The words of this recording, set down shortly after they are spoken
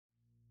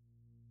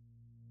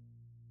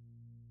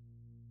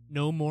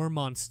No more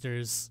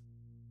monsters.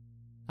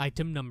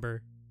 Item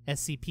number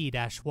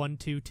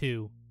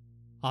SCP-122.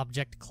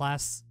 Object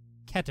class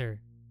Keter.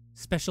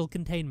 Special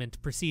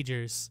containment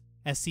procedures.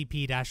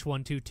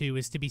 SCP-122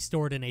 is to be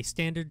stored in a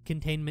standard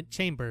containment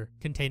chamber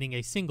containing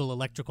a single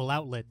electrical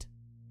outlet.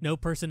 No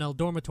personnel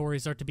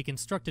dormitories are to be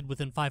constructed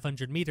within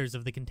 500 meters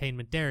of the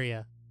containment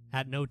area.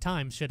 At no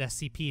time should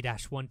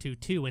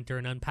SCP-122 enter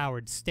an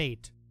unpowered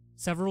state.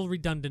 Several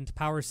redundant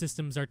power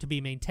systems are to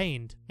be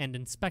maintained and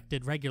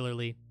inspected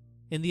regularly.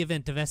 In the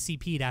event of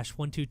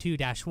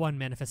SCP-122-1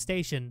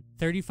 manifestation,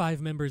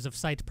 35 members of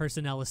Site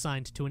personnel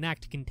assigned to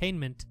enact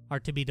containment are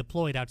to be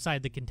deployed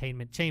outside the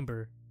containment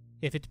chamber.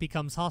 If it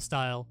becomes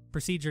hostile,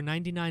 Procedure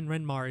 99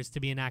 Renmar is to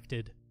be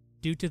enacted.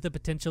 Due to the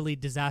potentially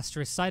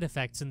disastrous side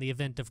effects in the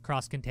event of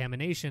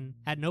cross-contamination,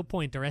 at no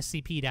point are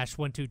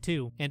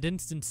SCP-122 and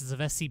instances of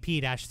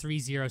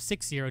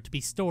SCP-3060 to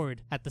be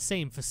stored at the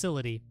same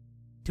facility.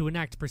 To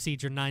enact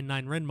Procedure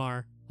 99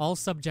 Renmar, all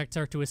subjects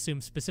are to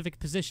assume specific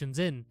positions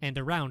in and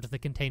around the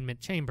containment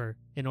chamber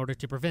in order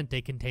to prevent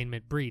a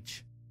containment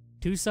breach.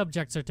 2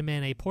 subjects are to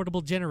man a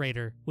portable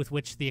generator with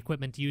which the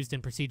equipment used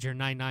in Procedure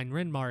 99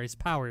 Renmar is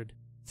powered.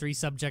 3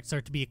 subjects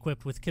are to be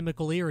equipped with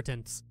chemical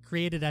irritants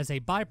created as a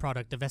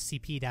byproduct of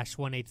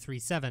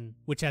SCP-1837,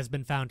 which has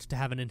been found to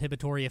have an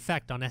inhibitory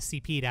effect on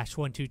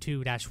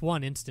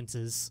SCP-122-1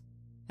 instances.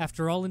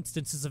 After all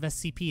instances of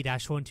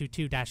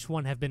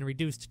SCP-122-1 have been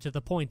reduced to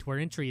the point where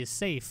entry is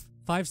safe,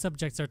 5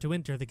 subjects are to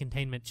enter the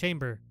containment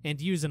chamber and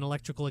use an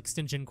electrical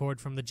extension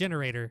cord from the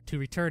generator to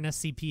return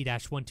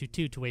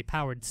SCP-122 to a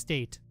powered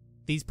state.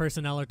 These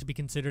personnel are to be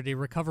considered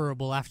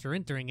irrecoverable after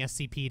entering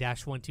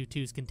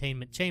SCP-122's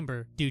containment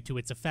chamber due to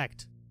its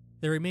effect.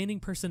 The remaining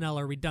personnel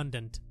are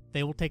redundant.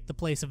 They will take the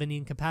place of any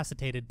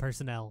incapacitated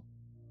personnel.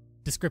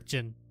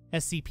 Description: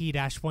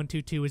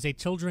 SCP-122 is a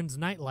children's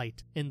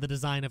nightlight in the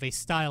design of a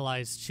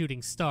stylized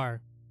shooting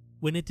star.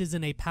 When it is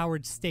in a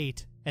powered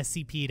state,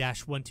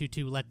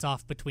 SCP-122 lets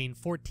off between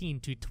 14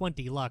 to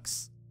 20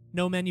 lux.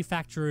 No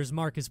manufacturer's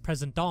mark is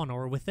present on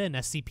or within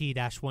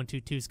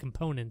SCP-122's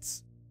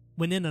components.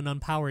 When in an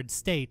unpowered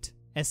state,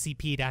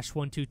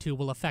 SCP-122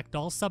 will affect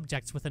all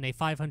subjects within a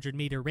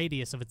 500-meter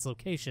radius of its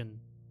location.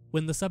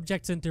 When the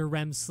subjects enter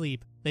REM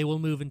sleep, they will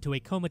move into a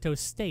comatose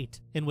state,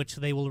 in which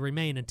they will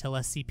remain until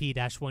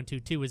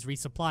SCP-122 is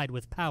resupplied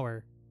with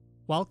power.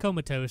 While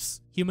comatose,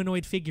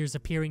 humanoid figures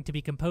appearing to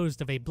be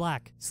composed of a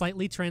black,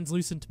 slightly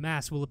translucent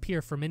mass will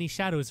appear from any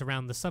shadows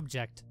around the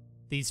subject.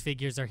 These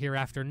figures are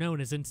hereafter known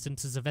as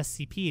instances of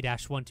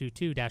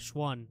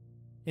SCP-122-1.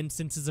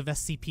 Instances of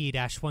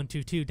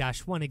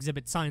SCP-122-1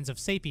 exhibit signs of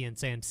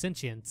sapience and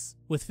sentience,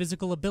 with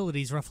physical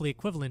abilities roughly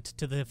equivalent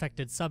to the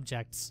affected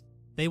subjects.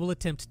 They will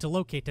attempt to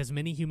locate as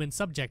many human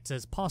subjects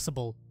as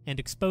possible and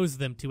expose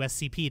them to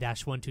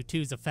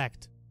SCP-122's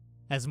effect.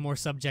 As more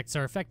subjects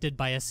are affected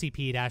by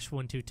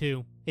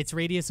SCP-122, its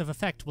radius of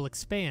effect will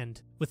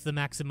expand, with the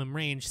maximum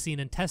range seen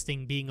in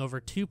testing being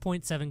over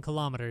 2.7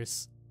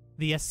 kilometers.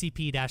 The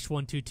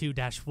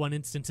SCP-122-1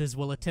 instances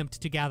will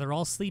attempt to gather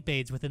all sleep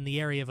aids within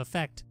the area of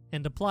effect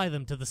and apply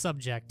them to the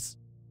subjects.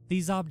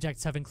 These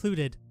objects have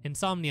included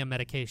insomnia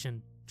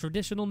medication,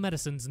 traditional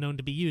medicines known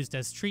to be used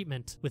as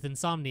treatment with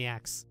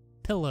insomniacs,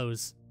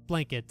 pillows,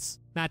 blankets,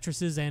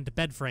 mattresses, and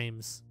bed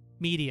frames,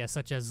 media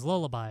such as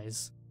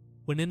lullabies.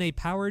 When in a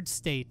powered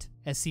state,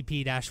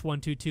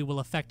 SCP-122 will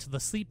affect the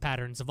sleep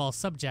patterns of all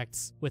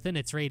subjects within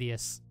its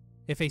radius.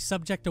 If a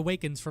subject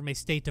awakens from a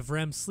state of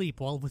REM sleep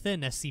while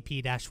within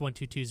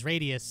SCP-122's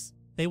radius,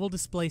 they will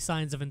display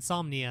signs of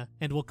insomnia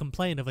and will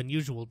complain of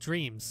unusual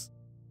dreams.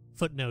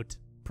 Footnote: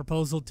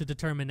 proposal to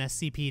determine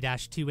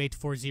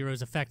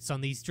SCP-2840's effects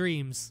on these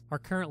dreams are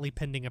currently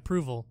pending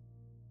approval.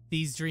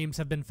 These dreams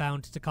have been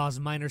found to cause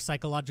minor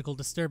psychological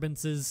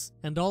disturbances,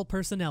 and all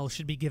personnel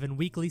should be given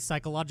weekly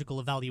psychological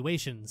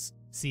evaluations.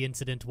 See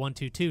Incident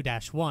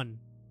 122-1.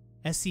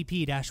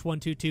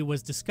 SCP-122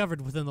 was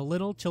discovered within the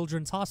Little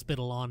Children's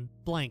Hospital on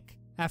blank,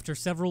 after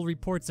several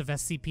reports of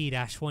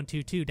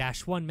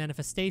SCP-122-1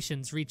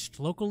 manifestations reached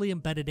locally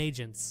embedded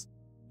agents.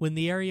 When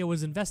the area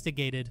was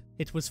investigated,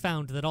 it was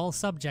found that all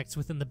subjects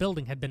within the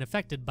building had been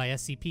affected by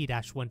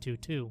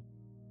SCP-122.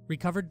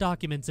 Recovered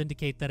documents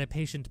indicate that a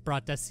patient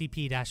brought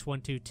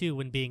SCP-122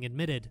 when being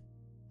admitted.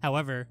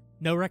 However,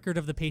 no record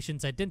of the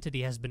patient's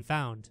identity has been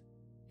found.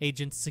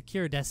 Agents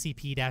secured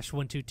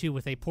SCP-122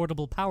 with a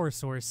portable power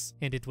source,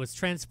 and it was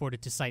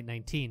transported to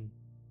Site-19.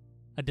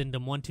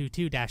 Addendum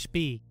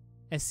 122-B.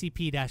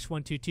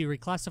 SCP-122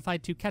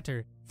 reclassified to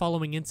Keter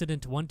following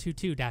Incident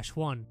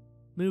 122-1.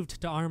 Moved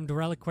to Armed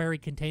Reliquary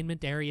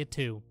Containment Area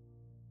 2.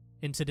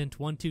 Incident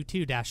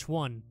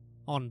 122-1.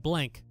 On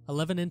blank,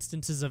 11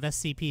 instances of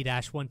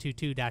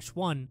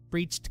SCP-122-1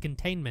 breached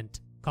containment,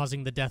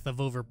 causing the death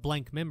of over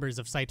blank members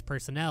of Site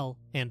personnel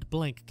and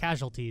blank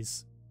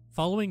casualties.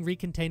 Following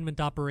recontainment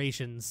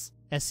operations,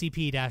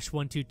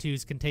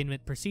 SCP-122's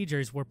containment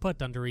procedures were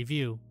put under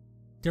review.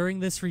 During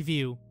this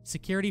review,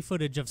 security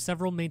footage of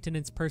several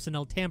maintenance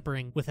personnel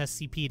tampering with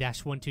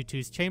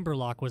SCP-122's chamber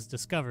lock was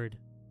discovered.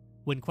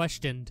 When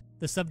questioned,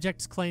 the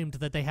subjects claimed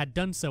that they had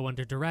done so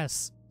under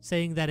duress,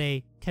 saying that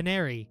a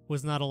canary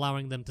was not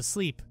allowing them to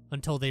sleep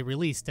until they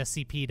released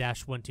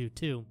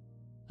SCP-122.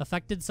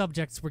 Affected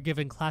subjects were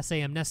given Class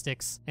A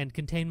amnestics, and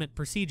containment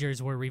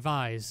procedures were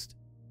revised.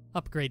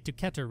 Upgrade to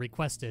Keter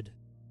requested.